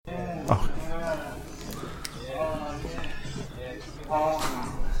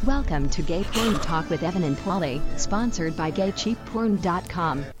Welcome to Gay Porn Talk with Evan and Polly, sponsored by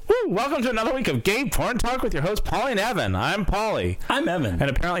GayCheapPorn.com. Woo, welcome to another week of Gay Porn Talk with your host, Polly and Evan. I'm Polly. I'm Evan. And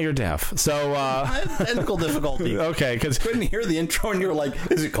apparently you're deaf. So, I have technical difficulty. Okay, because couldn't hear the intro and you're like,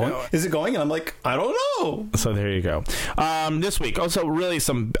 is it going? Is it going? And I'm like, I don't know. So there you go. This week, also really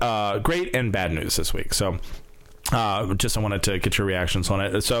some great and bad news this week. So, I wanted to get your reactions on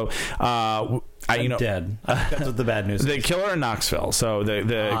it. So, I'm dead. That's what the bad news is. The killer in Knoxville. So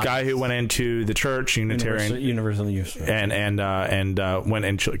the guy who went into the church, Unitarian, Universal Use, and went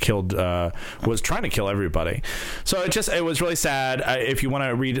and killed, was trying to kill everybody. So it was really sad. If you want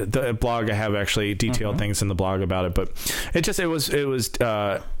to read the blog, I have actually detailed things in the blog about it. But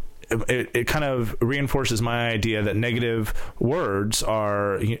it kind of reinforces my idea that negative words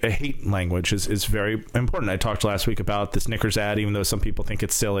are a hate language is very important. I talked last week about the Snickers ad, even though some people think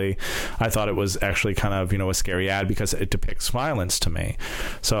it's silly. I thought it was actually kind of, a scary ad because it depicts violence to me.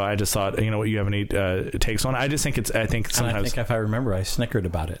 So I just thought, what you have any takes on it? I just think I think sometimes. And I think if I remember, I snickered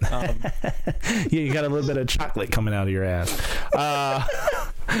about it. Yeah, you got a little bit of chocolate coming out of your ass.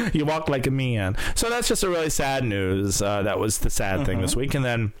 You walk like a man. So that's just a really sad news. That was the sad thing this week.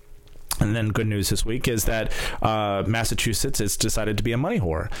 And then good news this week is that Massachusetts has decided to be a money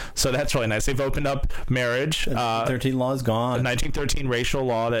whore. So that's really nice. They've opened up marriage. 1913 law is gone. The 1913 racial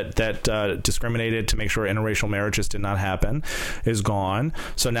law that discriminated to make sure interracial marriages did not happen is gone.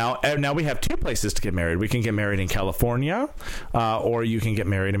 So now we have two places to get married. We can get married in California, or you can get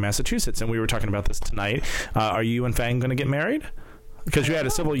married in Massachusetts. And we were talking about this tonight. Are you and Fang going to get married? Because you had a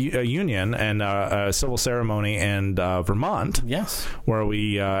civil union and a civil ceremony in Vermont. Yes. Where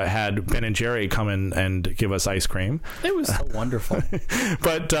we had Ben and Jerry come in and give us ice cream. It was so wonderful.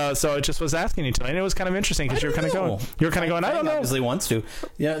 But so it just was asking you tonight. It was kind of interesting because you're kind of going, I don't know. Obviously wants to.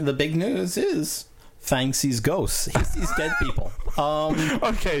 Yeah, the big news is Fang sees ghosts. He sees dead people.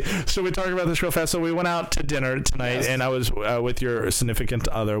 Okay, so we talk about this real fast. So we went out to dinner tonight, and I was with your significant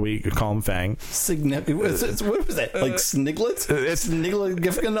other. We call him Fang. What was that? Like Sniglets? It's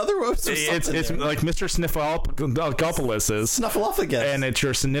significant other. It's like Mr. Sniffleupagus. Snuffleupagus. And it's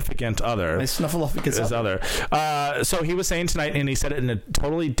your significant other. My Snuffleupagus other. So he was saying tonight, and he said it in a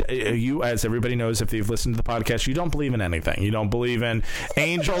totally. You, as everybody knows, if you've listened to the podcast, you don't believe in anything. You don't believe in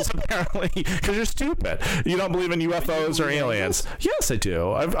angels, apparently, because you're stupid. You don't believe in UFOs or aliens. Yes, I do.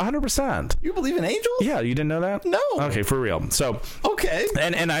 100%. You believe in angels? Yeah, you didn't know that? No. Okay, for real. So okay,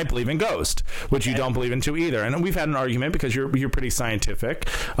 and I believe in ghosts, which you don't believe in too either. And we've had an argument because you're pretty scientific,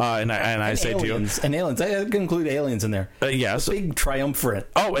 and I say aliens, to you, and aliens. I can include aliens in there. Yes, big triumvirate.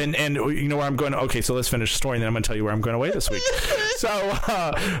 Oh, and you know where I'm going. Okay, so let's finish the story, and then I'm going to tell you where I'm going away this week.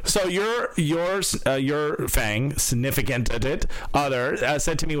 So your Fang significant other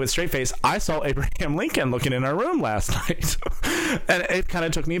said to me with straight face, "I saw Abraham Lincoln looking in our room last night," and it kind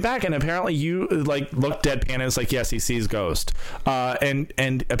of took me back. And apparently you looked deadpan and it's like, yes, he sees ghost. And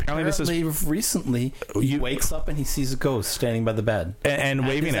apparently this is recently he wakes up and he sees a ghost standing by the bed and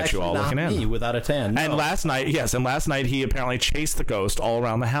waving at you all, looking in. Me without a tan. No. And last night he apparently chased the ghost all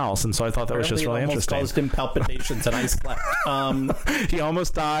around the house, and so I thought that was just really interesting. Caused him palpitations, and I slept. He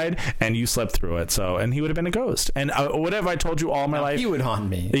almost died, and you slept through it. So, and he would have been a ghost. And what have I told you all my life? He would haunt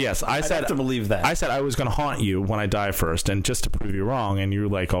me. Yes, I'd have to believe that. I said I was going to haunt you when I die first, and just to prove you wrong. And you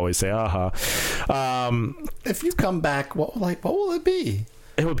always say, if you come back, what will it be?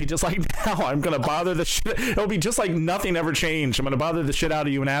 It would be just like now. I'm going to bother the shit. It'll be just like nothing ever changed. I'm going to bother the shit out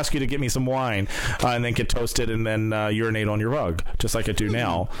of you and ask you to get me some wine, and then get toasted and then urinate on your rug, just like I do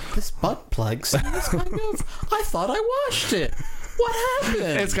now. This butt plug seems kind of. I thought I washed it. What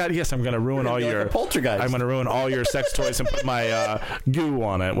happened? It's got. Yes, I'm going to ruin all your poltergeist. I'm going to ruin all your sex toys and put my goo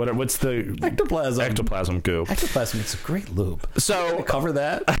on it. What's the ectoplasm? Ectoplasm goo. Ectoplasm makes a great lube. So cover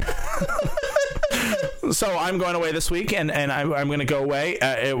that. So I'm going away this week, and I'm going to go away.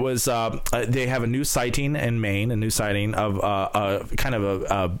 It was they have a new sighting in Maine, a new sighting of kind of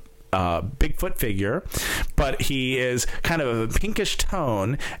a Bigfoot figure, but he is kind of a pinkish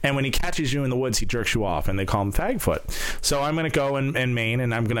tone, and when he catches you in the woods, he jerks you off, and they call him Fagfoot. So I'm going to go in Maine,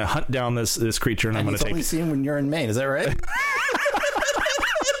 and I'm going to hunt down this creature, and I'm going to take. Only see him when you're in Maine, is that right?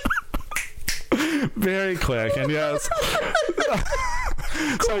 Very quick, and yes.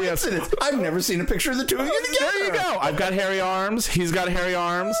 So yes, I've never seen a picture of the two of you together. There you go. I've got hairy arms. He's got hairy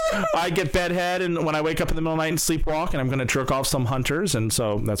arms. I get bedhead, and when I wake up in the middle of the night and sleepwalk, and I'm going to jerk off some hunters, and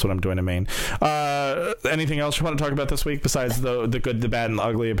so that's what I'm doing in Maine. Anything else you want to talk about this week besides the good, the bad, and the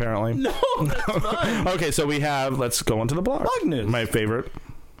ugly? Apparently, no. That's fine. Okay, so let's go into the blog. Blog news, my favorite.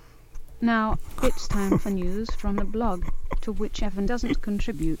 Now it's time for news from the blog, to which Evan doesn't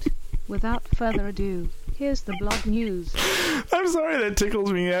contribute. Without further ado, here's the blog news. I'm sorry, that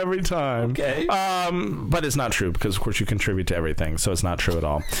tickles me every time. Okay. But it's not true because, of course, you contribute to everything, so it's not true at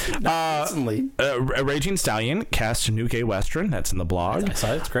all. A Raging Stallion cast a new gay western. That's in the blog. I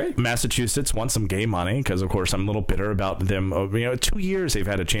saw it. It's great. Massachusetts wants some gay money because, of course, I'm a little bitter about them. 2 years they've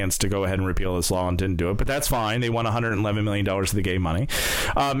had a chance to go ahead and repeal this law and didn't do it, but that's fine. They won $111 million of the gay money.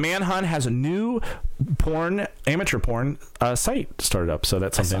 Manhunt has a new amateur porn site started up, so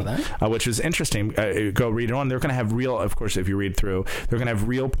that's something which is interesting. Go read it on. They're going to have real, of course, if you read through, they're going to have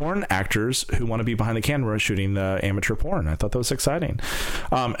real porn actors who want to be behind the camera shooting the amateur porn. I thought that was exciting.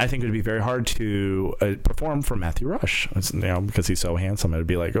 I think it would be very hard to perform for Matthew Rush, because he's so handsome. It would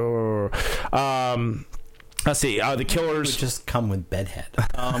be like, let's see. The Killers would just come with bedhead.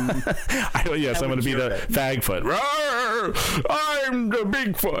 I'm going to be the fagfoot. I'm the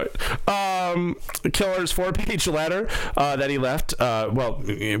Bigfoot. The Killer's 4-page letter that he left.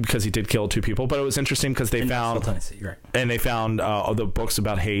 Because he did kill 2 people, but it was interesting because they found right. And they found all the books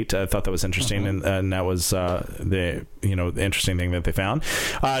about hate. I thought that was interesting, and that was the interesting thing that they found.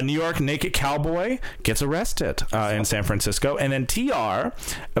 New York naked cowboy gets arrested in San Francisco, and then TR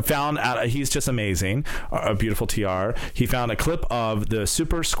found out. He's just amazing. A beautiful TR. He found a clip of the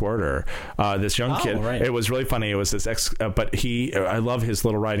super squirter, this young kid. Right. It was really funny. It was this but I love his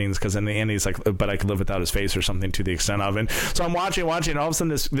little writings because in the end he's like, but I could live without his face or something to the extent of. And so I'm watching, and all of a sudden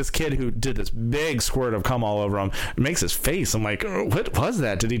this kid who did this big squirt of cum all over him makes his face. I'm like, what was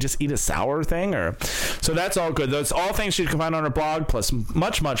that? Did he just eat a sour thing? So that's all good. That's all things you can find on our blog, plus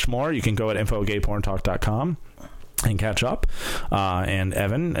much, much more. You can go at info@gayporntalk.com and catch up. And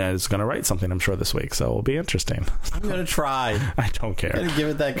Evan is going to write something, I'm sure, this week, so it'll be interesting. I'm going to try. I don't care. I'm going to give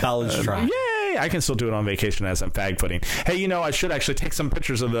it that college try. Yay! I can still do it on vacation as I'm fag-footing. Hey, I should actually take some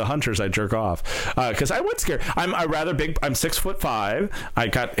pictures of the hunters I jerk off, because I would scare. I'm rather big. I'm 6'5". I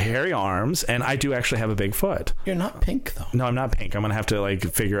got hairy arms, and I do actually have a big foot. You're not pink, though. No, I'm not pink. I'm going to have to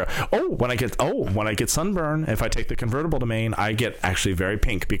figure out. When I get sunburn, if I take the convertible to Maine, I get actually very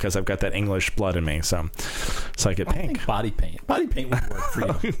pink because I've got that English blood in me. So I get pink. Think body paint. Body paint would work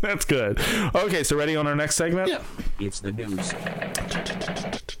for you. That's good. Okay, so ready on our next segment? Yeah. It's the news.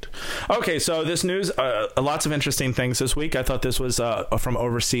 Okay, so this news, lots of interesting things this week. I thought this was from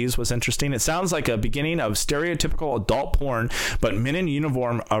overseas was interesting. It sounds like a beginning of stereotypical adult porn, but men in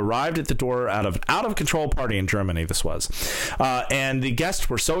uniform arrived at the door out of control party in Germany. This was, and the guests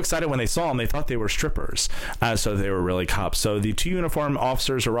were so excited when they saw them, they thought they were strippers, so they were really cops. So the 2 uniformed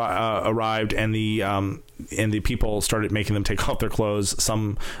officers arrived, and the people started making them take off their clothes.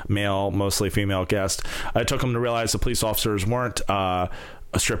 Some male, mostly female guests. It took them to realize the police officers weren't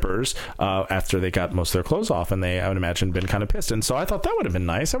strippers after they got most of their clothes off, and I would imagine been kind of pissed. And so I thought that would have been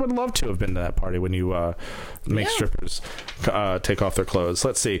nice. I would love to have been to that party when you make strippers take off their clothes.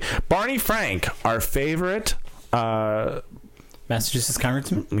 Let's see. Barney Frank, our favorite Massachusetts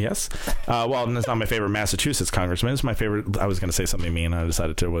congressman? Yes. Well, that's not my favorite Massachusetts congressman. It's my favorite. I was going to say something mean. I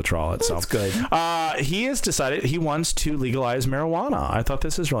decided to withdraw it. That's good. He has decided he wants to legalize marijuana. I thought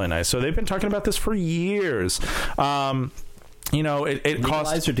this is really nice. So they've been talking about this for years. It legalize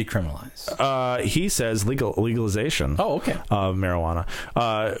costs or decriminalize. He says legalization. Oh, okay. Of marijuana.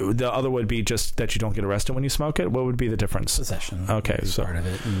 The other would be just that you don't get arrested when you smoke it. What would be the difference? Possession. Okay, so part of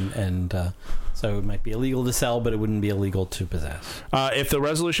it, and so it might be illegal to sell, but it wouldn't be illegal to possess. If the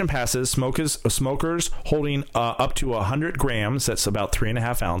resolution passes, smokers holding up to 100 grams, that's about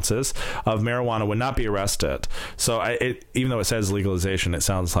 3.5 ounces of marijuana, would not be arrested. So even though it says legalization, it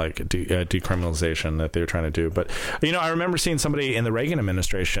sounds like decriminalization that they're trying to do. But I remember seeing somebody in the Reagan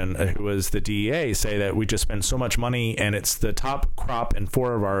administration who was the DEA say that we just spend so much money, and it's the top crop in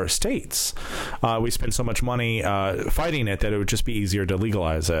 4 of our states. We spend so much money fighting it that it would just be easier to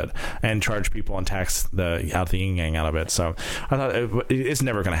legalize it and charge people and tax the yin yang out of it. So I thought it's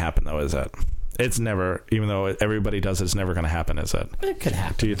never going to happen, though, is it? It's never, even though everybody does, it's never going to happen, is it? It could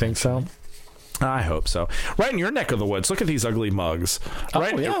happen. Do you think so? I hope so. Right in your neck of the woods. Look at these ugly mugs.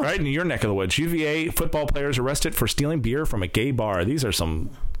 Right in your neck of the woods. UVA football players arrested for stealing beer from a gay bar. These are some.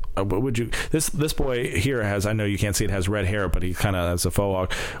 What would you? This boy here has. I know you can't see it. Has red hair, but he kind of has a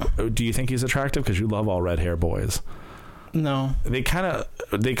faux hawk. Do you think he's attractive? Because you love all red hair boys. No, they kind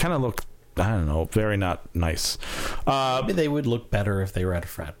of look. I don't know, very not nice. Maybe they would look better if they were at a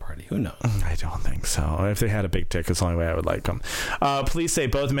frat party. Who knows? I don't think so. If they had a big dick, it's the only way I would like them. Police say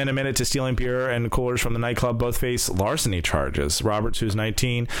both men admitted to stealing beer and coolers from the nightclub. Both face larceny charges. Roberts, who's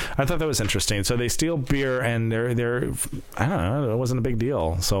 19, I thought that was interesting. So they steal beer, and they're I don't know, it wasn't a big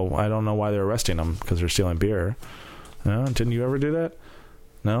deal. So I don't know why they're arresting them, because they're stealing beer. No? Didn't you ever do that?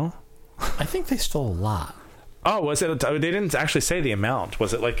 No? I think they stole a lot. Oh, was it? They didn't actually say the amount.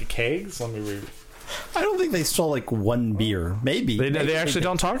 Was it like a kegs? Let me read. I don't think they stole like one beer. Maybe They actually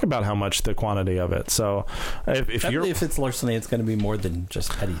don't talk about how much the quantity of it. So if it's larceny, it's going to be more than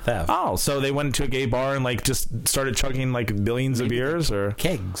just petty theft. Oh, so they went to a gay bar and like just started chugging like billions of beers or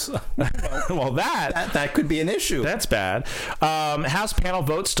kegs. Well, that could be an issue. That's bad. House panel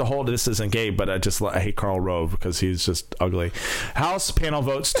votes to hold. This isn't gay, but I hate Karl Rove because he's just ugly. House panel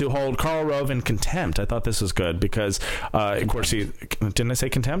votes to hold Karl Rove in contempt. I thought this was good because, of course, didn't I say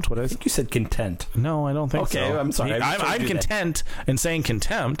contempt? What I think you said content. No, I don't think so. Okay, I'm sorry. I'm content in saying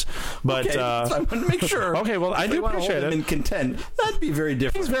contempt, but so I want to make sure. Okay, well, I do appreciate it. In content, that'd be very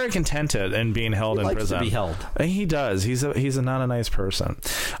different. He's very contented in being held in prison. To be held. He does. He's not a nice person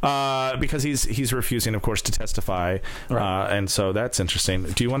because he's refusing, of course, to testify, right. And so that's interesting.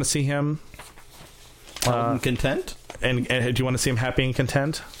 Do you want to see him content? And do you want to see him happy and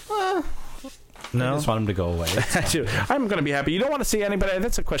content? No, I just want him to go away. I'm going to be happy. You don't want to see anybody.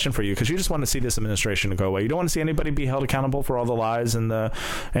 That's a question for you because you just want to see this administration to go away. You don't want to see anybody be held accountable for all the lies and the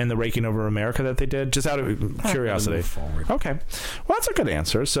raking over America that they did. Just out of curiosity. Okay, well, that's a good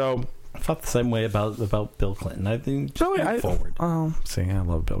answer. So. I felt the same way about Bill Clinton. I think forward. Oh, see, I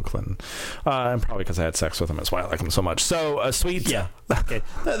love Bill Clinton, and probably because I had sex with him. That's why I like him so much. So, sweet. Yeah. Okay.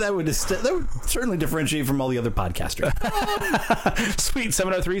 that would certainly differentiate from all the other podcasters. Sweet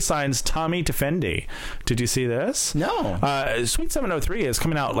 703 signs Tommy Defendi. Did you see this? No. Sweet 703 is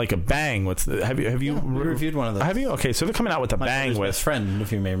coming out like a bang. With have you reviewed one of those? Have you? Okay, so they're coming out with a bang with best friend,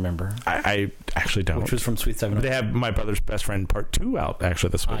 if you may remember. I actually don't. Which was from Sweet 703. They have My Brother's Best Friend Part 2 out actually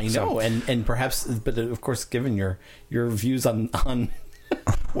this week. I know, and perhaps, but of course, given your views on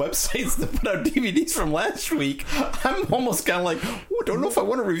websites that put out DVDs from last week, I'm almost kind of like, don't know if I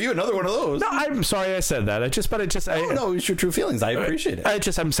want to review another one of those. No, I'm sorry I said that. No, it's your true feelings. I appreciate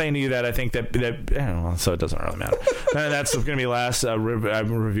it. I'm saying to you that I think that well, so it doesn't really matter. And that's going to be last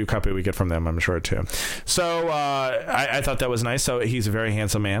review copy we get from them, I'm sure too. So I thought that was nice. So he's a very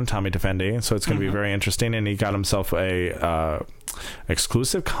handsome man, Tommy Defendi. So it's going to be very interesting, and he got himself a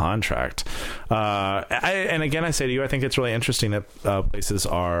exclusive contract. And again, I say to you, I think it's really interesting that places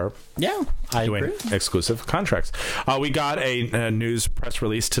are doing exclusive contracts. We got a news press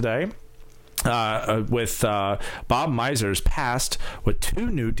release today with Bob Miser's Past with 2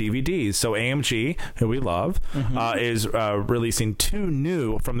 new DVDs. So AMG, who we love, is releasing 2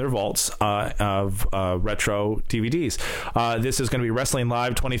 new from their vaults of retro DVDs. This is going to be Wrestling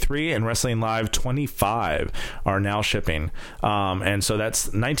Live 23 and Wrestling Live 25 are now shipping. And so that's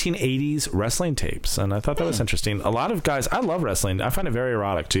 1980s wrestling tapes. And I thought that was interesting. A lot of guys, I love wrestling. I find it very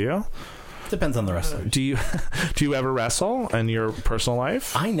erotic. Do you? Depends on the wrestler. Do you ever wrestle in your personal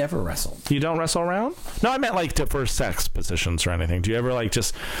life? I never wrestle. You don't wrestle around? No, I meant like for sex positions or anything. Do you ever like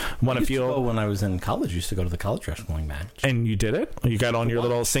just want to feel? When I was in college, I used to go to the college wrestling match. And you did it? You got on your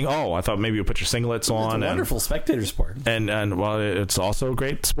little Oh, I thought maybe you put your singlets on. It's a wonderful spectator sport. And well, it's also a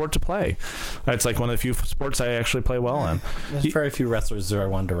great sport to play. It's like one of the few sports I actually play well in. There's very few wrestlers that I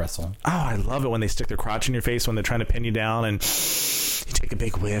wanted to wrestle. Oh, I love it when they stick their crotch in your face when they're trying to pin you down and you take a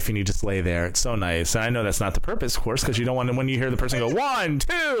big whiff and you just lay there. It's so nice. And I know that's not the purpose, of course, because you don't want to, when you hear the person go 1,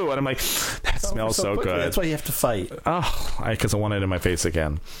 2, and I'm like, that smells so good. That's why you have to fight. Oh, because I want it in my face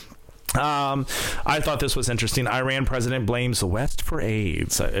again. I thought this was interesting. Iran president blames the West for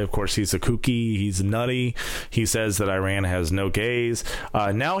AIDS. Of course, he's a kooky. He's nutty. He says that Iran has no gays.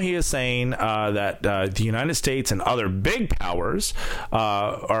 Now he is saying that the United States and other big powers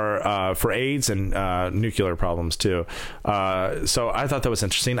are for AIDS and nuclear problems too. So I thought that was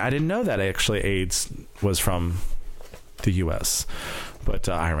interesting. I didn't know that actually AIDS was from the U.S., but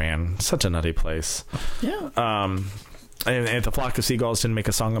Iran, such a nutty place. Yeah. And if the Flock of Seagulls didn't make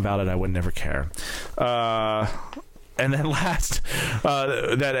a song about it, I would never care. And then last,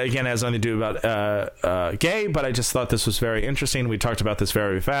 that again has nothing to do about gay, but I just thought this was very interesting. We talked about this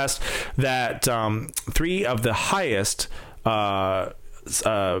very fast, that 3 of the highest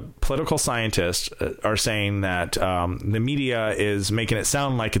political scientists are saying that the media is making it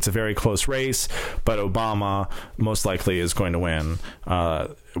sound like it's a very close race, but Obama most likely is going to win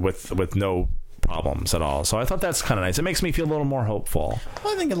with no problems at all. So I thought that's kind of nice. It makes me feel a little more hopeful.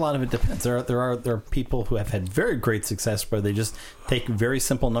 Well, I think a lot of it depends. There are people who have had very great success where they just take very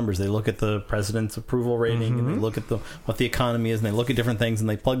simple numbers. They look at the president's approval rating and they look at what the economy is, and they look at different things and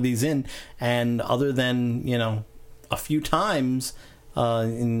they plug these in. And other than a few times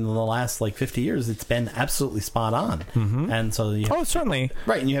in the last 50 years, it's been absolutely spot on. And so certainly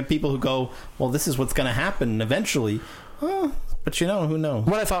right. And you have people who go, well, this is what's going to happen eventually. But who knows?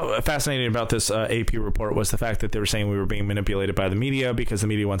 What I thought fascinating about this AP report was the fact that they were saying we were being manipulated by the media because the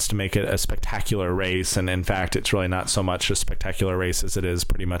media wants to make it a spectacular race, and in fact, it's really not so much a spectacular race as it is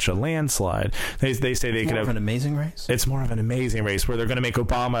pretty much a landslide. They say they could have an amazing race. It's more of an amazing race where they're going to make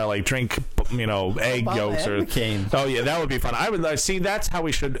Obama like drink, egg yolks or. McCain. Oh yeah, that would be fun. I would see. That's how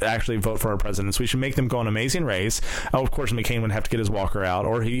we should actually vote for our presidents. We should make them go an amazing race. Oh, of course, McCain would have to get his walker out,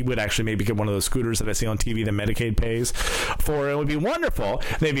 or he would actually maybe get one of those scooters that I see on TV that Medicaid pays for. It would be wonderful.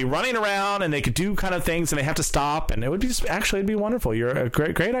 They'd be running around and they could do kind of things, and they have to stop, and it would be it'd be wonderful. You're a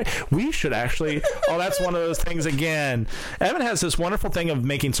great idea. We should actually. Oh, that's one of those things again. Evan has this wonderful thing of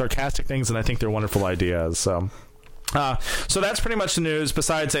making sarcastic things, and I think they're wonderful ideas. So that's pretty much the news.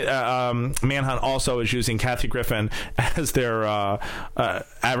 Besides, Manhunt also is using Kathy Griffin as their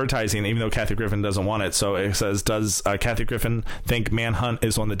advertising, even though Kathy Griffin doesn't want it. So it says, does Kathy Griffin think Manhunt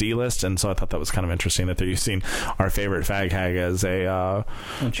is on the D list? And so I thought that was kind of interesting that they're using our favorite fag hag as a...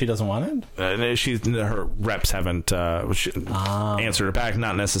 and she doesn't want it? Her reps haven't answered her back.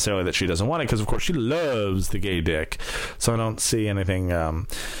 Not necessarily that she doesn't want it, because of course she loves the gay dick. So I don't see anything...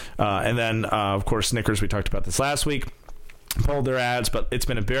 and then, of course, Snickers, we talked about this last week, pulled their ads, but it's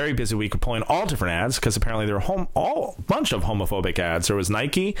been a very busy week of pulling all different ads, because apparently there were all bunch of homophobic ads. There was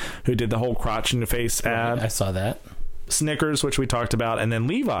Nike, who did the whole crotch in the face ad. I saw that. Snickers, which we talked about, and then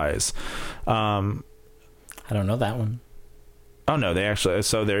Levi's. I don't know that one. Oh no, they actually,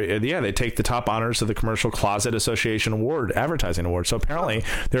 so they take the top honors of the Commercial Closet Association Award, Advertising Award. So apparently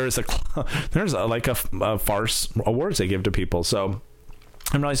there's a farce awards they give to people. So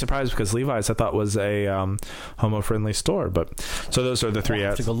I'm really surprised, because Levi's I thought was a homo-friendly store. But so those are the three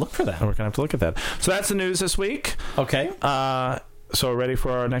ads. Have to go look for that. We're gonna have to look at that. So that's the news this week. Okay. So we're ready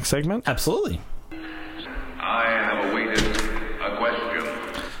for our next segment? Absolutely. I have awaited a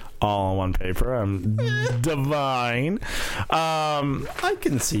question. All on one paper. I'm divine. I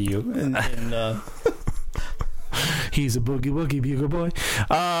can see you. He's a boogie woogie bugle boy.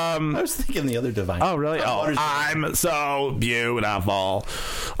 I was thinking the other divine. Oh, really? Oh, I'm so beautiful.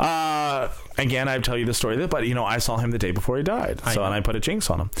 Again, I tell you the story, but I saw him the day before he died. And I put a jinx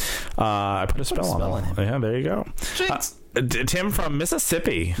on him. I put a spell on him. Yeah, there you go. Jinx. Tim from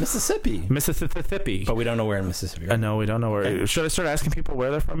Mississippi. Mississippi. But we don't know where in Mississippi. Right? No, we don't know where. Okay. Should I start asking people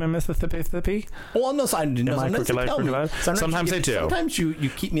where they're from in Mississippi? Well, no, sometimes they do. Sometimes you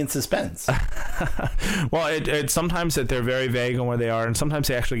keep me in suspense. Well, sometimes that they're very vague on where they are, and sometimes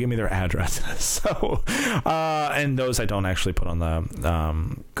they actually give me their addresses. So, and those I don't actually put on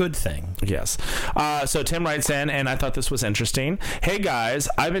the good thing. Yes. So Tim writes in, and I thought this was interesting. Hey guys,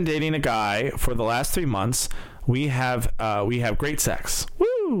 I've been dating a guy for the last 3 months. We have great sex.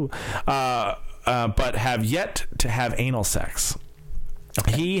 Woo! But have yet to have anal sex.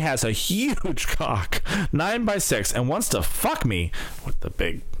 Okay. He has a huge cock, 9x6, and wants to fuck me with the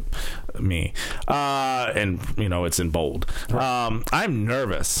big me. And it's in bold. I'm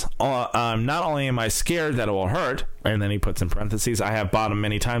nervous. Not only am I scared that it will hurt, and then he puts in parentheses, I have bottomed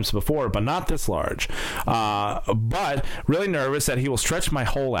many times before, but not this large. But really nervous that he will stretch my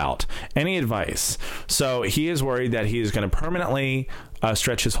hole out. Any advice? So he is worried that he is going to permanently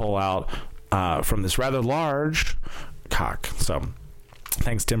stretch his hole out from this rather large cock. So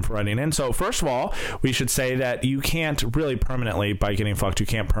thanks, Tim, for writing in. So first of all, we should say that you can't really permanently, by getting fucked, you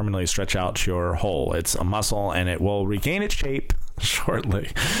can't permanently stretch out your hole. It's a muscle, and it will regain its shape shortly.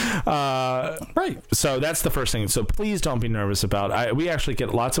 Right. So that's the first thing. So please don't be nervous about. We actually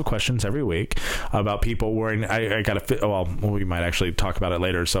get lots of questions every week about people wearing. I got a. Well, we might actually talk about it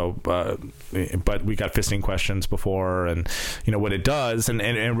later. So, but we got fisting questions before, and what it does, and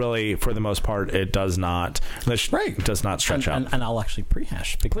really for the most part, it does not. Right. It does not stretch out. And I'll actually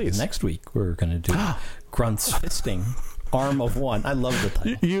prehash, because next week we're going to do Grunt's fisting. Arm of One. I love the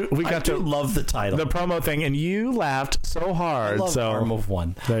title. I love the title. The promo thing, and you laughed so hard. I love Arm of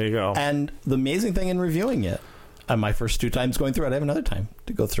One. There you go. And the amazing thing in reviewing it, my first 2 times going through it, I have another time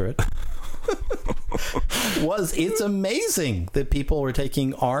to go through it, it's amazing that people were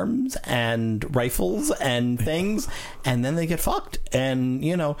taking arms and rifles and things, and then they get fucked. And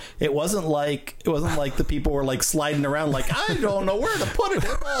it wasn't like the people were like sliding around like, I don't know where to put it,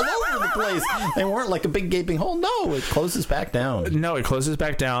 all over the place. They weren't like a big gaping hole. No, it closes back down. No, it closes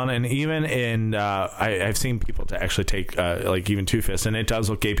back down. And even in I've seen people to actually take like even 2 fists, and it does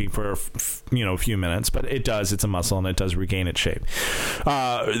look gaping for a few minutes, but it's a muscle, and it does regain its shape.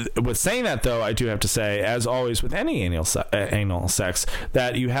 With saying that, though, I do have to say, as always with any anal sex,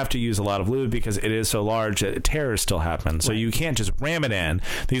 that you have to use a lot of lube because it is so large that tears still happen. So you can't just ram it in.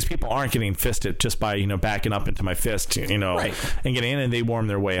 These people aren't getting fisted just by, backing up into my fist, and getting in, and they warm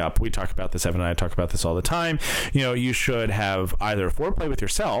their way up. We talk about this, Evan and I talk about this all the time. You should have either foreplay with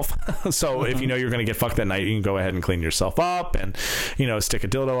yourself. So if you're going to get fucked that night, you can go ahead and clean yourself up and, stick a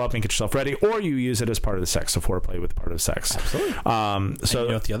dildo up and get yourself ready, or you use it as part of the sex. So foreplay with part of sex. Absolutely.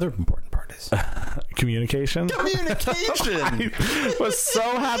 So what the other important part is? Communication. I was so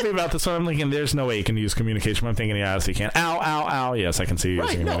happy about this one. I'm thinking, there's no way you can use communication. I'm thinking, yes, you can. Ow, ow, ow. Yes, I can see you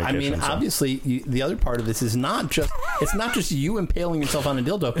using communication. Obviously, the other part of this is not just you impaling yourself on a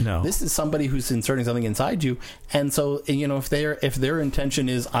dildo. No. This is somebody who's inserting something inside you, and so if their intention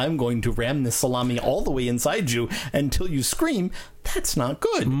is, I'm going to ram this salami all the way inside you until you scream, that's not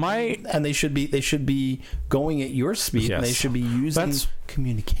good. And they should be going at your speed. Yes. And they should be using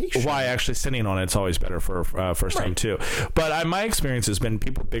communication. Why actually sitting on it's always better for first time too. But my experience has been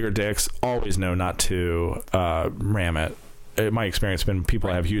people with bigger dicks always know not to ram it. My experience has been people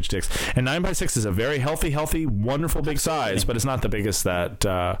that have huge dicks, and 9x6 is a very healthy, wonderful big size, but it's not the biggest that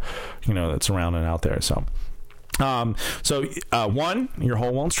that's around and out there. So. One, your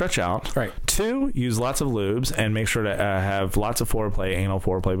hole won't stretch out. Right. Two, use lots of lubes and make sure to have lots of anal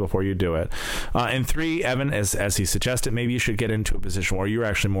foreplay before you do it. And three, Evan, as he suggested, maybe you should get into a position where you're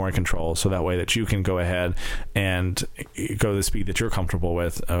actually more in control, so that way that you can go ahead and go the speed that you're comfortable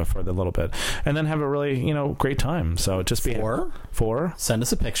with for the little bit, and then have a really great time. So just be four. Send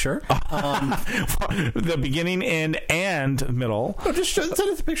us a picture. The beginning, end, and middle. No, just send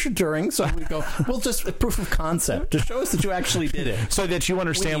us a picture during, so we go. We'll just proof of concept. Just show us that you actually did it, so that you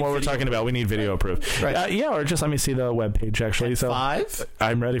understand what we're talking about. We need video proof, right? Or just let me see the webpage actually. So 5,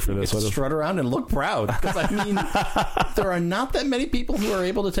 I'm ready for this. Strut around and look proud, because there are not that many people who are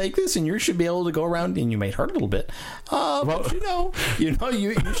able to take this, and you should be able to go around, and you may hurt a little bit, but you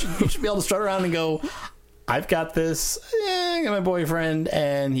should be able to strut around and go, I've got this. I got my boyfriend,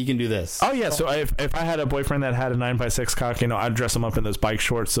 and he can do this. Oh yeah. So if I had a boyfriend that had a 9x6 cock, I'd dress him up in those bike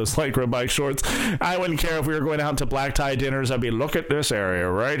shorts, those lycra bike shorts. I wouldn't care if we were going out to black tie dinners. I'd be, look at this area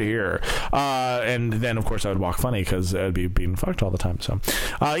right here, and then of course I would walk funny because I'd be being fucked all the time. So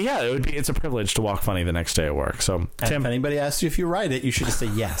it's a privilege to walk funny the next day at work. So Tim, if anybody asks you if you ride it, you should just say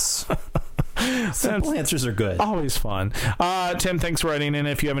yes. Simple answers are good. Always fun. Tim, thanks for writing in.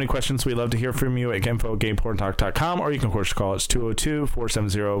 If you have any questions, we'd love to hear from you at info@gameporntalk.com, or you can, of course, call us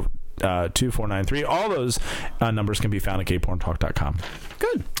 202-470-2493. All those numbers can be found at gameporntalk.com.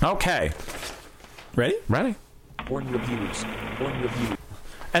 Good. Okay. Ready? Porn reviews.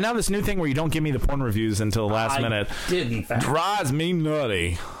 And now this new thing where you don't give me the porn reviews until the last minute drives me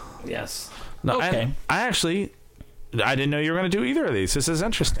nutty. Yes. No, okay. I didn't know you were going to do either of these. This is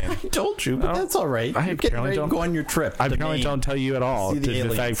interesting. I told you, but that's all right. You're getting ready to go on your trip. I apparently don't tell you at all. See the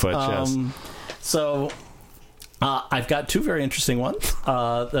Fagfoot, yes. So, I've got two very interesting ones.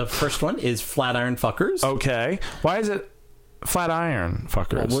 The first one is Flatiron Fuckers. Okay. Why is it Flatiron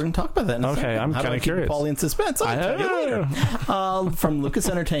Fuckers? Well, we're going to talk about that in a second. I'm kind of curious. Paulie in suspense. I'll tell you later. From Lucas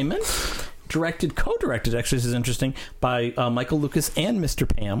Entertainment. Co-directed, actually, this is interesting, by Michael Lucas and Mr.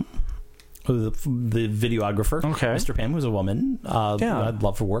 Pam. The videographer, Mr. Pam, who's a woman. I'd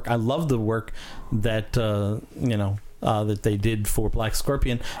love her work. I love the work that that they did for Black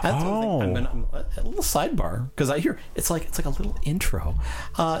Scorpion. I'm a little sidebar, because I hear it's like a little intro.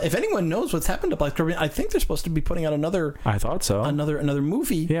 If anyone knows what's happened to Black Scorpion, I think they're supposed to be putting out another. I thought so. Another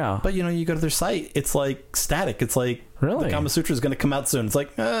movie. Yeah. But you go to their site, it's like static. It's like, really? The Kama Sutra is going to come out soon. It's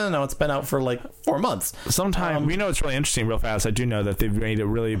like, no, it's been out for like 4 months. Sometime, it's really interesting, real fast. I do know that they've made a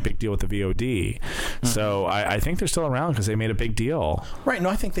really big deal with the VOD. Mm-hmm. So I think they're still around because they made a big deal. Right. No,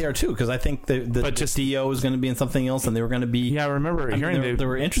 I think they are too, because I think the DO is going to be in something else, and they were going to be. Yeah, I remember hearing there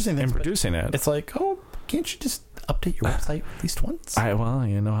were interesting things in producing it. It's like, can't you just update your website at least once?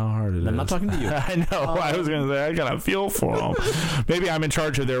 You know how hard it is. I'm not talking to you. I know. I was going to say, I got to feel for them. Maybe I'm in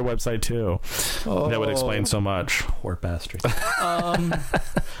charge of their website too. That would explain so much. Poor bastards.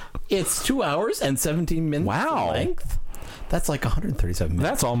 It's 2 hours and 17 minutes in length. That's like 137 minutes.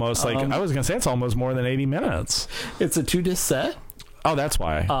 That's almost I was going to say, it's almost more than 80 minutes. It's a 2-disc set. Oh, that's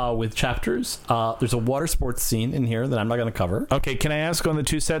why. With chapters. There's a water sports scene in here that I'm not going to cover. Okay, can I ask, on the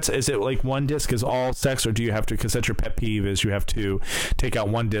 2 sets, is it like one disc is all sex, or do you have to, because that's your pet peeve, is you have to take out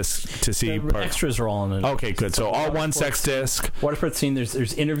one disc to see the extras are all in it. Okay, good. So all one sex disc. Water sports scene,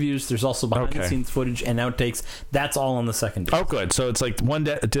 there's interviews, there's also behind the scenes footage and outtakes. That's all on the second disc. Oh, good. So it's like one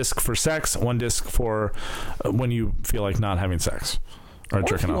disc for sex, one disc for when you feel like not having sex. or Or if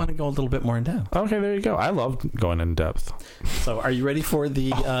jerking you off. want to go a little bit more in depth. Okay, there you go. I love going in depth. So, are you ready for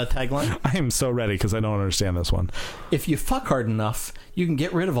the tagline? I am so ready because I don't understand this one. If you fuck hard enough, you can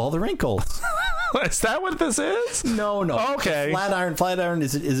get rid of all the wrinkles. Is that what this is? No. Okay. Flatiron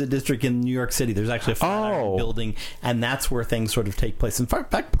is a district in New York City. There's actually a Flatiron building, and that's where things sort of take place. In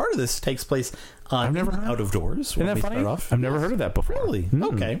fact, part of this takes place I've never heard out of doors. Isn't that funny? I've never heard of that before. Really?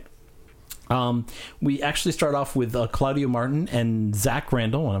 Okay. We actually start off with Claudio Martin and Zach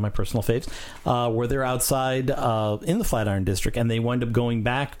Randall, one of my personal faves, where they're outside in the Flatiron District, and they wind up going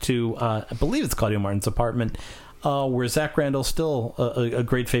back to, I believe it's Claudio Martin's apartment, where Zach Randall's still a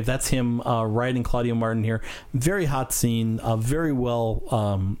great fave. That's him writing Claudio Martin here. Very hot scene, very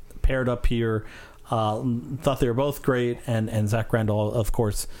well paired up here. Thought they were both great, and Zach Randall, of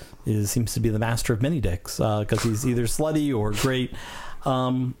course, seems to be the master of many dicks, because he's either slutty or great.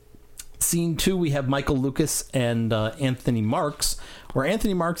 Scene 2, we have Michael Lucas and Anthony Marks, where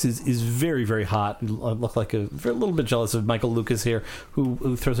Anthony Marks is very, very hot. Look like a little bit jealous of Michael Lucas here,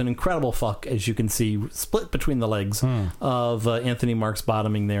 who throws an incredible fuck, as you can see, split between the legs of Anthony Marks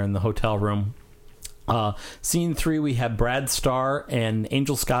bottoming there in the hotel room. Scene 3, we have Brad Starr and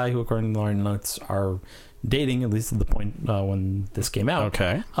Angel Sky, who, according to Lauren Notes, are dating, at least at the point when this came out.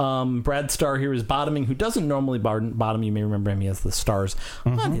 Okay. Brad Starr here is bottoming, who doesn't normally bottom. You may remember him. He has the stars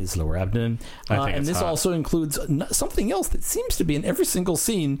on his lower abdomen. And this also includes something else that seems to be in every single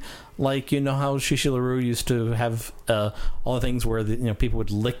scene. Like, you know how Shishi LaRue used to have all the things where people would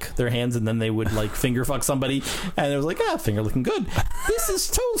lick their hands and then they would like finger fuck somebody, and it was like, finger licking good. This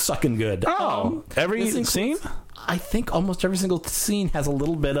is toe sucking good. Every scene? I think almost every single scene has a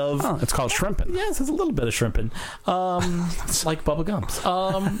little bit of... it's called shrimping. Yes, it's a little bit of shrimping. It's like Bubba Gumps.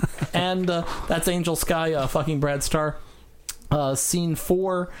 And that's Angel Sky fucking Brad Starr. Scene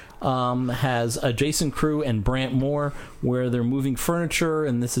 4 has Jason Crew and Brant Moore, where they're moving furniture,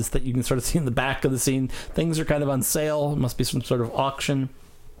 and this is that you can sort of see in the back of the scene. Things are kind of on sale. It must be some sort of auction.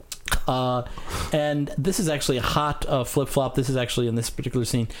 And this is actually a hot flip-flop. This is actually in this particular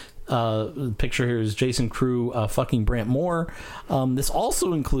scene. The picture here is Jason Crew fucking Brant Moore. This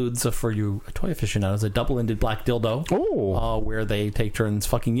also includes, for you toy aficionados, a double-ended black dildo, where they take turns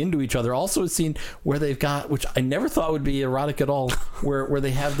fucking into each other. Also a scene where they've got, which I never thought would be erotic at all, where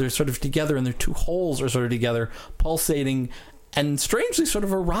they're sort of together and their two holes are sort of together, pulsating, and strangely sort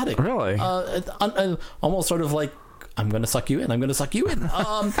of erotic. Really? Almost sort of like, I'm going to suck you in. I'm going to suck you in.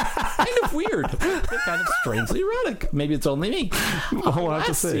 Kind of weird. Kind of strangely erotic. Maybe it's only me. We'll have to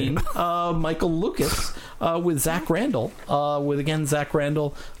Last see. scene, Michael Lucas with Zach Randall. With, again, Zach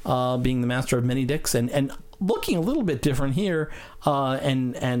Randall being the master of many dicks and looking a little bit different here.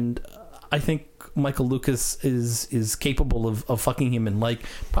 And I think Michael Lucas is capable of fucking him in like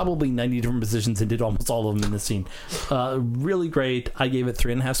probably 90 different positions and did almost all of them in this scene. Really great. I gave it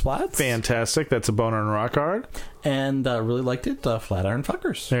 3.5 splats. Fantastic. That's a boner and rock hard. And really liked it. Flatiron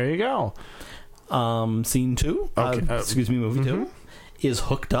Fuckers. There you go. Scene 2, movie 2, is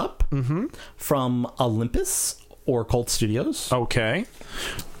Hooked Up from Olympus or Colt Studios. Okay.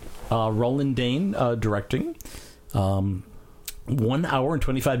 Roland Dane directing. 1 hour and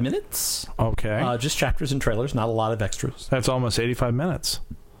 25 minutes. Okay. Just chapters and trailers, not a lot of extras. That's almost 85 minutes.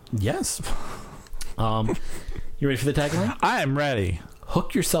 Yes. You ready for the tagline? I am ready.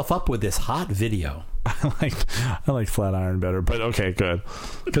 Hook yourself up with this hot video. I like Flatiron better, but okay, good.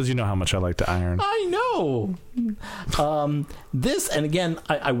 Because you know how much I like to iron. I know. This, and again,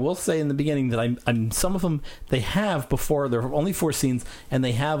 I will say in the beginning that I'm some of them, they have before, there are only 4 scenes, and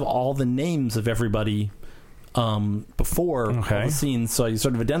they have all the names of everybody before all the scenes, so you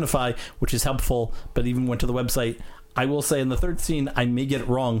sort of identify, which is helpful, but even went to the website. I will say in the 3rd scene, I may get it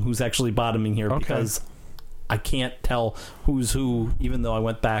wrong who's actually bottoming here, because I can't tell who's who, even though I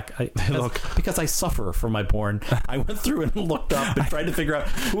went back. Because I suffer for my porn. I went through and looked up and tried to figure out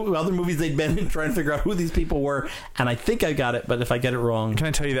who other movies they'd been in, trying to figure out who these people were, and I think I got it, but if I get it wrong... Can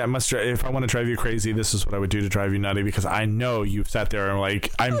I tell you that if I want to drive you crazy, this is what I would do to drive you nutty, because I know you've sat there and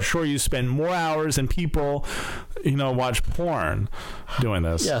I'm sure you spend more hours than people, watch porn doing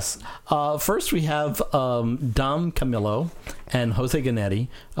this. Yes. First we have Dom Camillo and Jose Ganetti,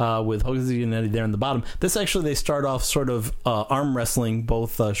 with Jose Ganetti there in the bottom. This actually, they start off sort of arm wrestling,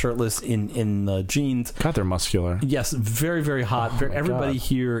 both shirtless in jeans. God, they're muscular. Yes, very, very hot. Everybody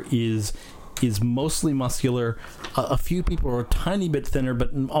here is mostly muscular. A few people are a tiny bit thinner, but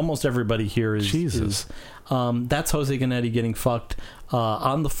almost everybody here is... Jesus. That's Jose Ganetti getting fucked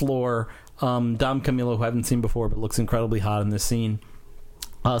on the floor. Dom Camillo, who I haven't seen before, but looks incredibly hot in this scene.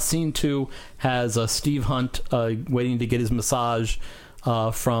 Scene 2 has Steve Hunt waiting to get his massage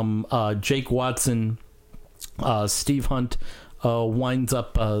from Jake Watson. Steve Hunt winds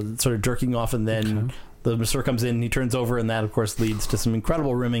up sort of jerking off, and then the masseur comes in, he turns over, and that, of course, leads to some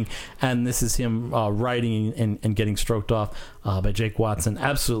incredible rimming. And this is him riding and getting stroked off by Jake Watson.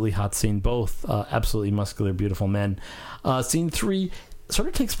 Absolutely hot scene. Both absolutely muscular, beautiful men. Scene 3 sort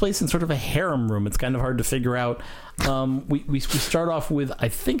of takes place in sort of a harem room. It's kind of hard to figure out. We start off with, I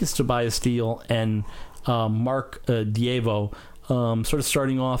think it's Tobias Steele and Mark Dievo sort of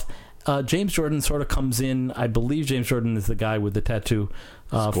starting off. James Jordan sort of comes in. I believe James Jordan is the guy with the tattoo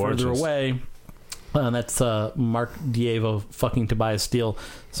further away. That's Mark Dievo fucking Tobias Steele.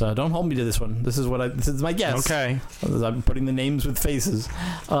 So don't hold me to this one. This is my guess. Okay. I'm putting the names with faces.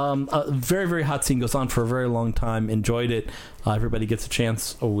 A very, very hot scene, goes on for a very long time. Enjoyed it. Everybody gets a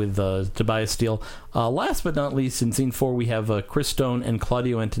chance with Tobias Steele. Last but not least, in scene 4, we have Chris Stone and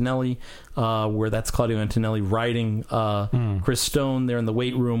Claudio Antonelli, where that's Claudio Antonelli riding Chris Stone. They're in the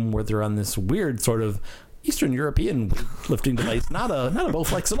weight room where they're on this weird sort of Eastern European lifting device, not a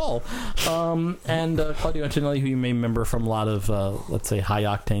Bowflex at all. And Claudio Antonelli, who you may remember from a lot of, let's say, high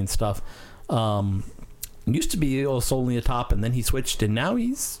octane stuff, used to be solely a top, and then he switched, and now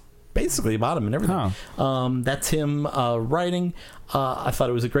he's basically a bottom and everything. That's him riding. I thought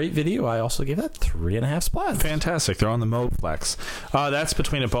it was a great video. I also gave that 3.5 splats. Fantastic. They're on the Moflex. That's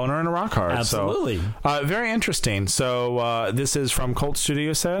between a boner and a rock hard. Absolutely. So, very interesting. So this is from Colt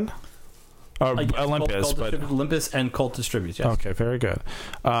Studio, said? Or Yes, Olympus. Olympus and Colt Distributes, yes. Okay, very good.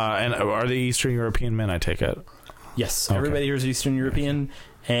 And are they Eastern European men, I take it? Yes. Okay. Everybody here is Eastern European,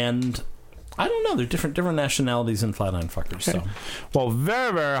 and I don't know. They're different nationalities in Flat Iron Fuckers. Okay. So, well,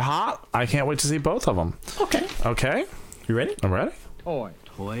 very, very hot. I can't wait to see both of them. okay. Okay? You ready? I'm ready. Toy.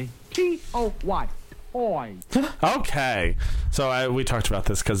 T-O-Y. Toy. Okay. So we talked about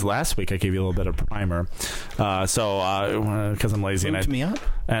this because last week I gave you a little bit of primer. Because I'm lazy Lubed me up?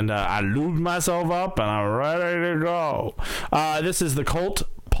 and I lubed myself up and I'm ready to go. This is the Colt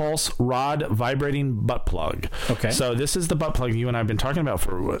Pulse Rod Vibrating Butt Plug. Okay. So this is the butt plug you and I have been talking about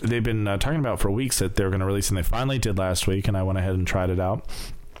for weeks that they're going to release, and they finally did last week, and I went ahead and tried it out.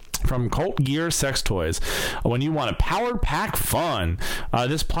 From Colt Gear Sex Toys. When you want a power pack fun,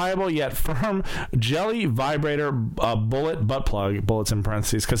 this pliable yet firm jelly vibrator bullet butt plug, bullets in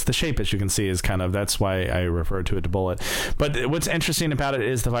parentheses, because the shape, as you can see, is kind of, that's why I refer to it to bullet. But what's interesting about it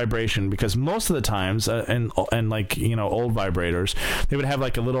is the vibration, because most of the times, and like, you know, old vibrators, they would have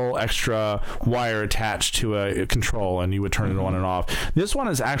like a little extra wire attached to a control, and you would turn it on and off. This one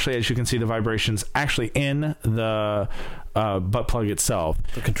is actually, as you can see, the vibrations actually in the butt plug itself,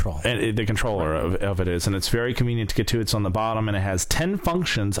 the control, and the controller of it is, and it's very convenient to get to. It's on the bottom, and it has 10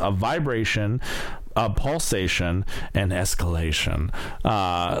 functions of vibration, pulsation, and escalation.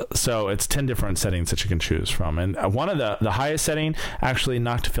 So it's 10 different settings that you can choose from, and one of the highest setting actually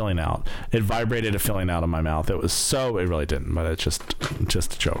knocked filling out. It vibrated a filling out of my mouth. It really didn't, but it's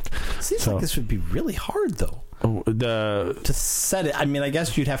just a joke. Seems like this would be really hard, though. To set it, I mean, I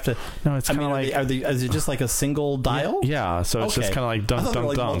guess you'd have to. No, it's kind of like. Is it just like a single dial? Yeah, so it's just kind of like dunk, dunk,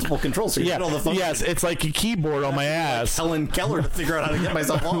 like dunk. Multiple controls. So you hit all the functions. Yes, it's like a keyboard on my ass. Like Helen Keller to figure out how to get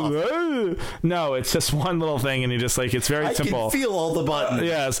myself off. No, it's just one little thing, and you just like, it's very simple. I can feel all the buttons.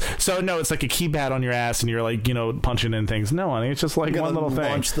 Yes. So no, it's like a keypad on your ass, and you're like, you know, punching in things. No, honey, it's just like one little thing.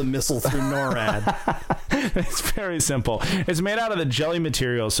 Launch the missile through NORAD. It's very simple. It's made out of the jelly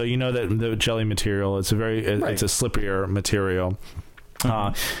material, so you know that the jelly material. It's a it's a slipperier material.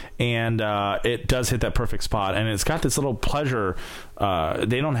 And it does hit that perfect spot, and it's got this little pleasure.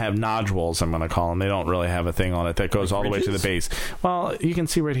 They don't have nodules, I'm going to call them. They don't really have a thing on it that goes all the way to the base. Well, you can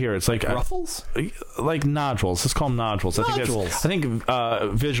see right here. It's like ruffles, like nodules. Let's call them nodules. I think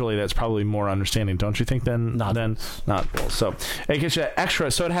visually that's probably more understanding, don't you think? Than nodules. So it gets you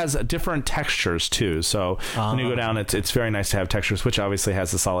extra. So it has different textures too. So when you go down, it's very nice to have textures, which obviously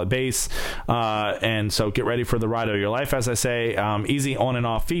has a solid base. And so get ready for the ride of your life, as I say. Easy on and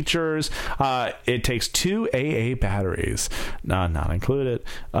off features. It takes 2 AA batteries, not included.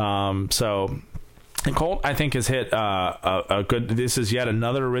 So Colt, I think, has hit a good. This is yet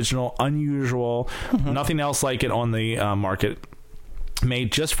another original, unusual, nothing else like it on the market.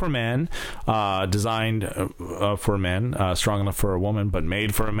 Made just for men, designed for men, strong enough for a woman, but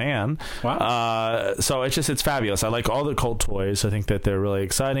made for a man. Wow! So it's fabulous. I like all the Colt toys. I think that they're really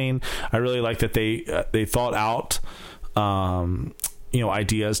exciting. I really like that they thought out.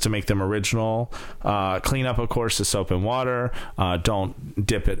 Ideas to make them original. Clean up, of course, is soap and water. Don't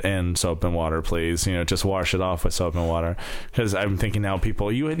dip it in soap and water, please. Just wash it off with soap and water. Because I'm thinking now,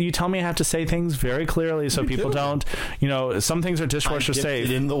 people, you tell me I have to say things very clearly so people don't. Some things are dishwasher safe.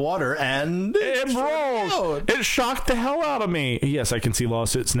 It in the water and it rolled. It shocked the hell out of me. Yes, I can see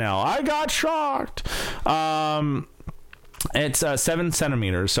lawsuits now. I got shocked. It's 7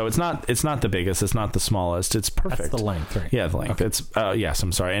 centimeters, so it's not the biggest, it's not the smallest. It's perfect. That's the length, right? Yeah, the length. Okay. It's yes,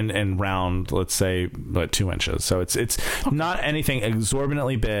 I'm sorry, and round. Let's say 2 inches. So it's not anything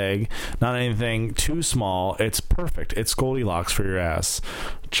exorbitantly big, not anything too small. It's perfect. It's Goldilocks for your ass,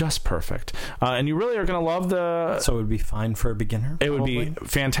 just perfect. And you really are going to love the. So it would be fine for a beginner. It would be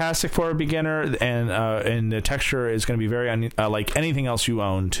fantastic for a beginner, and the texture is going to be very like anything else you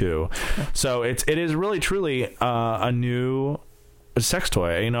own too. So it is really truly a new sex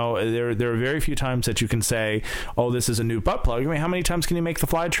toy. You know, there are very few times that you can say, oh, this is a new butt plug. I mean, how many times can you make the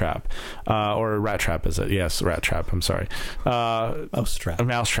fly trap or rat trap? Is it? Yes, rat trap. I'm sorry. Mouse trap. A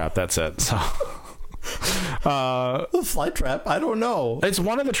mouse trap. That's it. So. The fly trap. I don't know. It's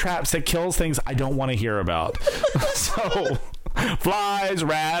one of the traps that kills things I don't want to hear about. So flies,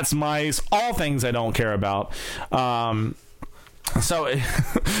 rats, mice, all things I don't care about. So it's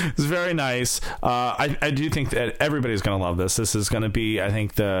very nice. I do think that everybody's going to love this. This is going to be, I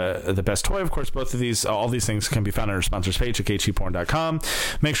think, the best toy. Of course, all these things can be found on our sponsors page at gatecheapporn.com.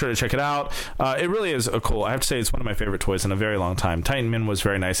 Make sure to check it out. It really is cool. I have to say, it's one of my favorite toys in a very long time. Titan Min was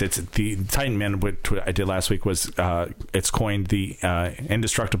very nice. It's the Titan Min, which I did last week, was it's coined the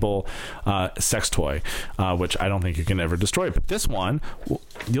indestructible sex toy, which I don't think you can ever destroy. But this one,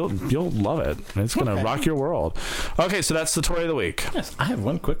 you'll love it. It's going to rock your world. Okay, so that's the toy of the week. Yes, I have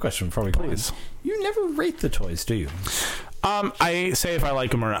one quick question before we go. You never rate the toys, do you? I say if I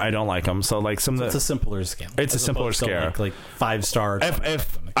like them or I don't like them. So like it's a simpler scale. It's a simpler scale. Like 5 stars.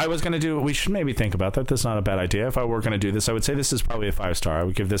 If I was going to do, we should maybe think about that. That's not a bad idea. If I were going to do this, I would say this is probably a 5-star. I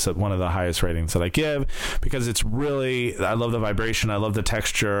would give this one of the highest ratings that I give because it's really, I love the vibration. I love the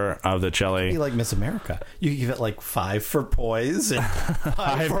texture of the jelly. It'd be like Miss America. You give it like 5 for poise and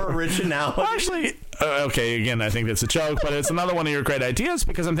 5 for originality. Well, actually, okay, again, I think that's a joke, but it's another one of your great ideas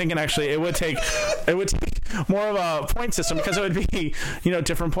because I'm thinking actually it would take more of a point system because it would be,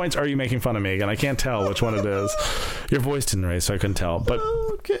 different points. Are you making fun of me again? I can't tell which one it is. Your voice didn't raise, so I couldn't tell. But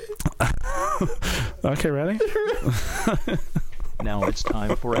okay. Okay, ready? Now it's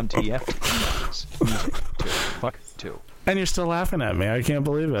time for MTF Music to Fuck To. And you're still laughing at me. I can't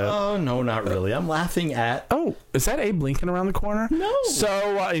believe it. Oh, no, not really. I'm laughing at... Oh, is that Abe Lincoln around the corner? No. So,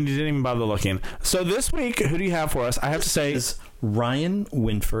 and you didn't even bother looking. So this week, who do you have for us? I have to say... Is Ryan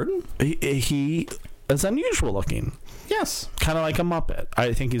Winford. He is unusual looking. Yes. Kind of like a Muppet.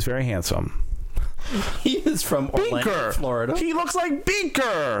 I think he's very handsome. He is from Orlando, Florida. He looks like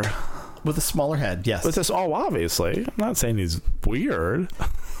Beaker. With a smaller head, yes. With this, obviously. I'm not saying he's weird.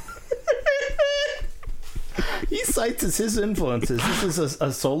 He cites as his influences. This is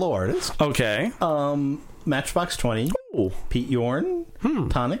a solo artist. Okay. Matchbox 20. Ooh. Pete Yorn.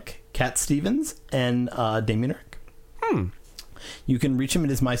 Tonic. Cat Stevens. And Damien Eric. You can reach him at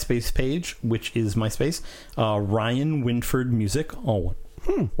his MySpace page, which is MySpace. Ryan Winford Music. All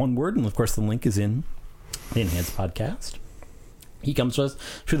one word. And, of course, the link is in the Enhanced Podcast. He comes to us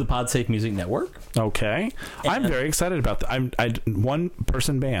through the PodSafe Music Network. Okay. I'm very excited about that. I'm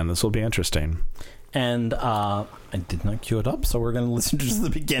one-person band. This will be interesting. And I did not cue it up, so we're going to listen to just the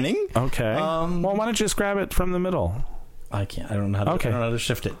beginning. Okay. Well, why don't you just grab it from the middle? I can't. I don't know how to, okay. I don't know how to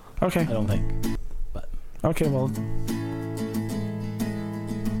shift it. Okay. I don't think. But okay, well...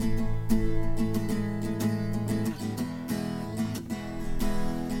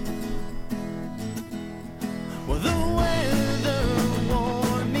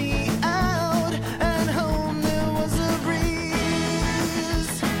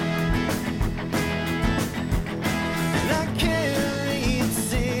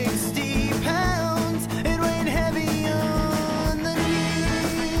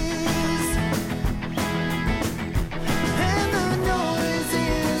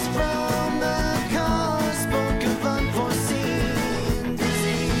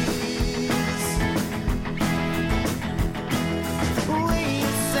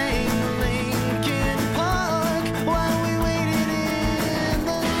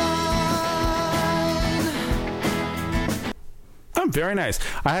 Very nice.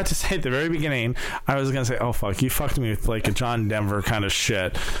 I had to say at the very beginning, I was going to say, oh, fuck, you fucked me with like a John Denver kind of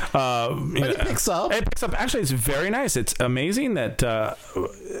shit. It picks up. It picks up. Actually, it's very nice. It's amazing that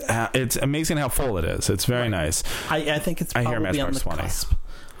it's amazing how full it is. It's very nice. I think it's probably on the cusp.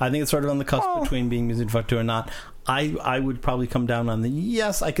 I think it's sort of on the cusp between being music to fuck to or not. I would probably come down on the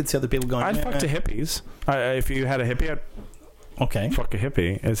yes. I could see other people going. I'd fuck to hippies. If you had a hippie, I'd fuck a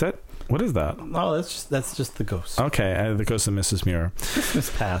hippie. Is that? What is that? Oh, that's just the ghost. Okay, the ghost of Mrs. Muir. Christmas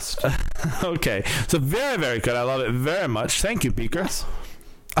past. Okay, so very, very good. I love it very much. Thank you, Beaker.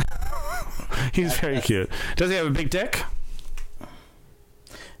 He's very cute. Does he have a big dick?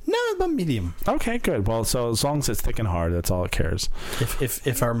 No, about medium. Okay, good. Well, so as long as it's thick and hard, that's all it cares.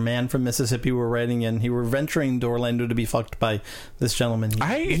 If our man from Mississippi were writing in, he were venturing to Orlando to be fucked by this gentleman,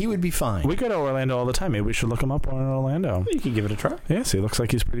 he would be fine. We go to Orlando all the time. Maybe we should look him up on Orlando. You can give it a try. Yes, he looks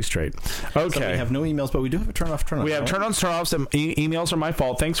like he's pretty straight. Okay. So we have no emails, but we do have a turn-off, turn-off. We have turn-ons, turn-offs, and emails are my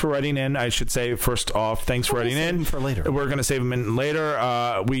fault. Thanks for writing in. I should say, first off, thanks for writing in. For later. We're going to save them in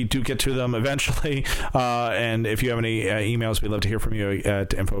later. We do get to them eventually. And if you have any emails, we'd love to hear from you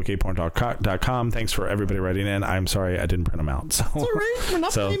at info@gayporn.com. Thanks for everybody writing in. I'm sorry I didn't print them out. So. It's all right. We're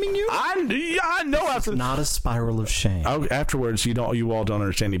not blaming you. I know. It's not a spiral of shame. Afterwards, you all don't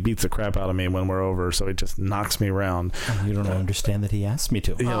understand. He beats the crap out of me when we're over, so he just knocks me around. You don't understand that he asked me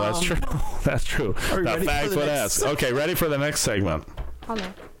to. Yeah, that's true. That's true. That fags would ask. Okay, ready for the next segment. Hello,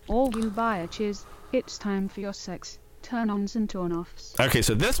 all you bitches. It's time for your sex turn-ons and turn-offs. Okay,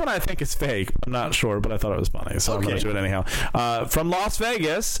 so this one I think is fake. I'm not sure, but I thought it was funny, so I'm going to do it anyhow. From Las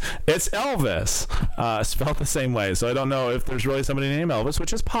Vegas, it's Elvis, spelled the same way. So I don't know if there's really somebody named Elvis,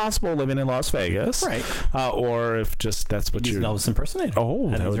 which is possible living in Las Vegas, right? Or if just that's what He's an Elvis impersonator. Oh,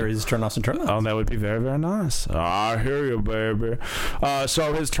 and those are his turn-offs and turn-offs. Oh, that would be very, very nice. I hear you, baby.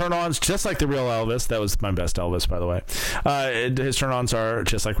 So his turn-ons, just like the real Elvis. That was my best Elvis, by the way. His turn-ons are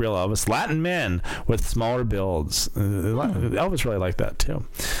just like real Elvis. Latin men with smaller builds. Elvis really liked that too.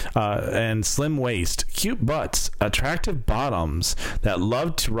 And slim waist, cute butts, attractive bottoms that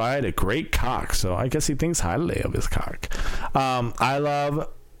love to ride a great cock. So I guess he thinks highly of his cock. I love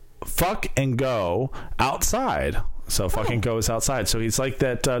fuck and go outside. So fucking goes outside. So he's like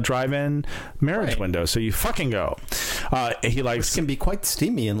that drive-in marriage window. So you fucking go. He likes. It can be quite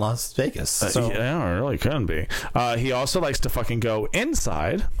steamy in Las Vegas. So. Yeah, it really can be. He also likes to fucking go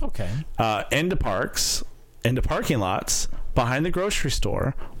inside. Okay. Into parks. Into parking lots, behind the grocery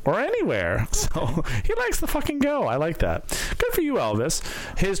store, or anywhere. So he likes to fucking go. I like that. Good for you, Elvis.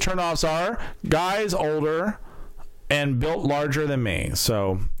 His turnoffs are guys older and built larger than me.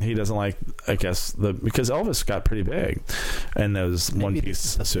 So he doesn't like, I guess, because Elvis got pretty big in those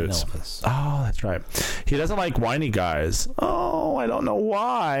one-piece suits. Oh, that's right. He doesn't like whiny guys. Oh, I don't know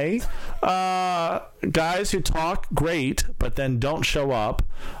why. Guys who talk great but then don't show up.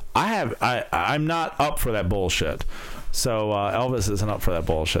 I'm not up for that bullshit. So Elvis isn't up for that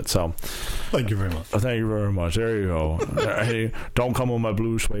bullshit. So thank you very much. Thank you very much. There you go. Hey, don't come with my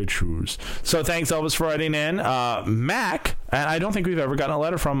blue suede shoes. So thanks, Elvis, for writing in. Mac, and I don't think we've ever gotten a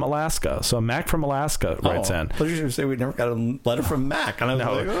letter from Alaska. So Mac from Alaska writes in. I thought you were going to say we never got a letter from Mac. And I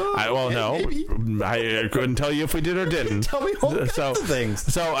was no. I couldn't tell you if we did or didn't. Tell me all kinds of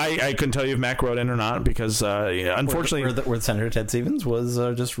things. So I couldn't tell you if Mac wrote in or not because unfortunately, where Senator Ted Stevens was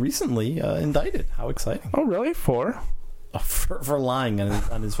just recently indicted. How exciting! Oh, really? For lying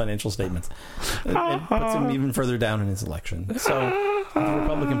on his financial statements. It puts him even further down in his election. So the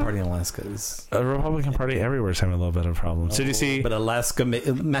Republican Party in Alaska is... The Republican Party everywhere is having a little bit of problems. Did you see... But Alaska...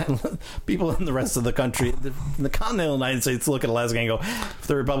 People in the rest of the country, in the continental United States, look at Alaska and go, if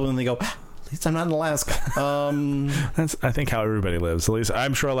they're Republican, they go... At least I'm not in Alaska. That's, I think, how everybody lives. At least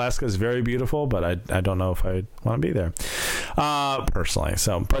I'm sure Alaska is very beautiful, but I don't know if I want to be there personally.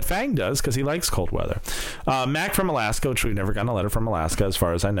 So, but Fang does because he likes cold weather. Mac from Alaska, which we've never gotten a letter from Alaska as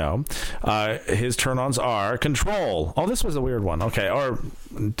far as I know. His turn-ons are control. Oh, this was a weird one. Okay, or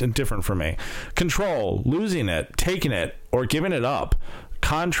different for me. Control, losing it, taking it, or giving it up.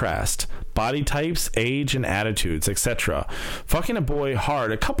 Contrast, body types, age, and attitudes, etc. Fucking a boy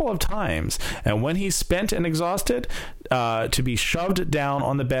hard a couple of times, and when he's spent and exhausted, to be shoved down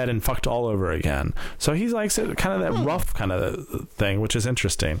on the bed and fucked all over again. So he likes it kind of that rough kind of thing, which is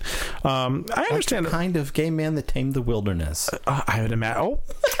interesting. I understand. Like the kind of gay man that tamed the wilderness. I would imagine. Oh,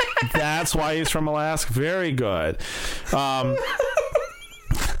 that's why he's from Alaska. Very good.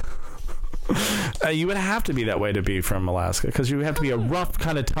 You would have to be that way to be from Alaska because you have to be a rough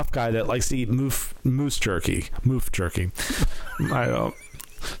kind of tough guy that likes to eat moose jerky. I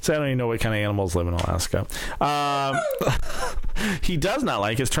don't even know what kind of animals live in Alaska. He does not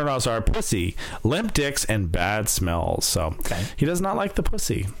like his turn-offs are pussy, limp dicks, and bad smells. So he does not like the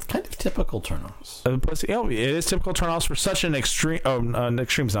pussy. Kind of typical turn-offs. Pussy. Oh, it is typical turn-offs for such an extreme.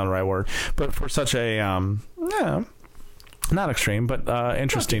 Extreme's not the right word, but for such a not extreme, but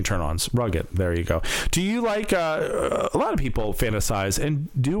interesting turn-ons. Rugged. There you go. Do you like... a lot of people fantasize and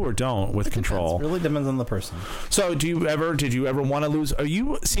do or don't with control. It really depends on the person. So did you ever want to lose...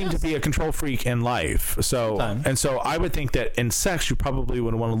 You seem to be a control freak in life. So Sometimes. And so I would think that in sex you probably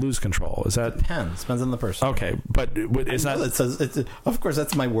would want to lose control. Is that... Depends on the person. Okay, but it's not... It says, of course,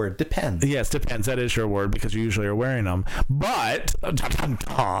 that's my word. Depends. Yes, depends. That is your word because you usually are wearing them. But... So...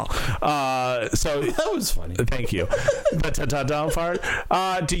 That was funny. Thank you. But don't fart.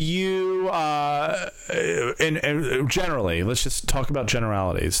 Do you, and generally, let's just talk about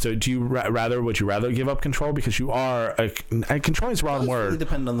generalities. So would you rather give up control because you are controlling is the wrong word. Really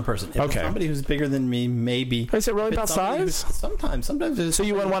depend on the person. If Okay. it's somebody who's bigger than me, maybe. Is it really If about it's somebody size? Sometimes. It's So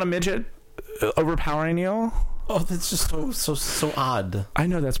you wouldn't want a midget overpowering you? Oh, that's just so odd. I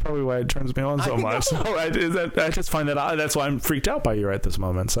know that's probably why it turns me on so much. So I just find that odd. That's why I'm freaked out by you right this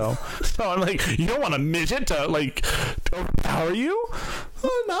moment. So I'm like, you don't want a midget to overpower you?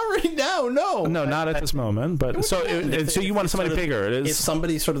 Not right now. No, not at this moment. But so you want somebody bigger? It If is.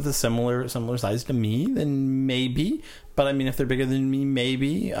 somebody's sort of the similar size to me, then maybe. But I mean, if they're bigger than me,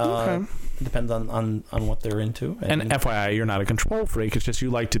 maybe. Okay. It depends on what they're into. And FYI, you're not a control freak. It's just you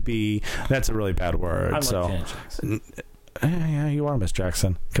like to be. That's a really bad word. I like so. Janet Jackson. Yeah, you are, Miss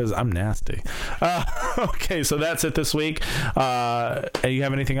Jackson, because I'm nasty. Okay, so that's it this week. You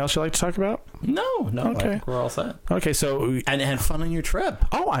have anything else you'd like to talk about? No. Okay. I think we're all set. Okay, so And had fun on your trip.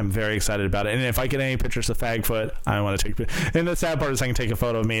 oh, I'm very excited about it. And if I get any pictures of Fagfoot, I want to take. And the sad part is I can take a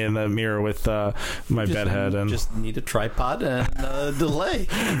photo of me in the mirror with my bedhead and Just need a tripod and a delay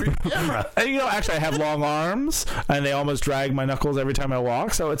for your camera. And, actually, I have long arms, and they almost drag my knuckles every time I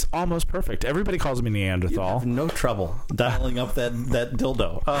walk, so it's almost perfect. Everybody calls me You Neanderthal. have no trouble dialing up that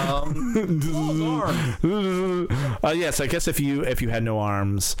dildo. Yes, I guess if you had no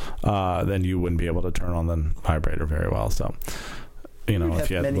arms, then you wouldn't be able to turn on the vibrator very well. So, if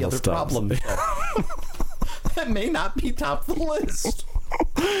you had many little other stubs. problems that may not be top of the list.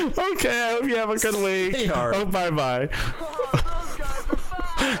 Okay, I hope you have a good week. Stay hard. Oh, bye.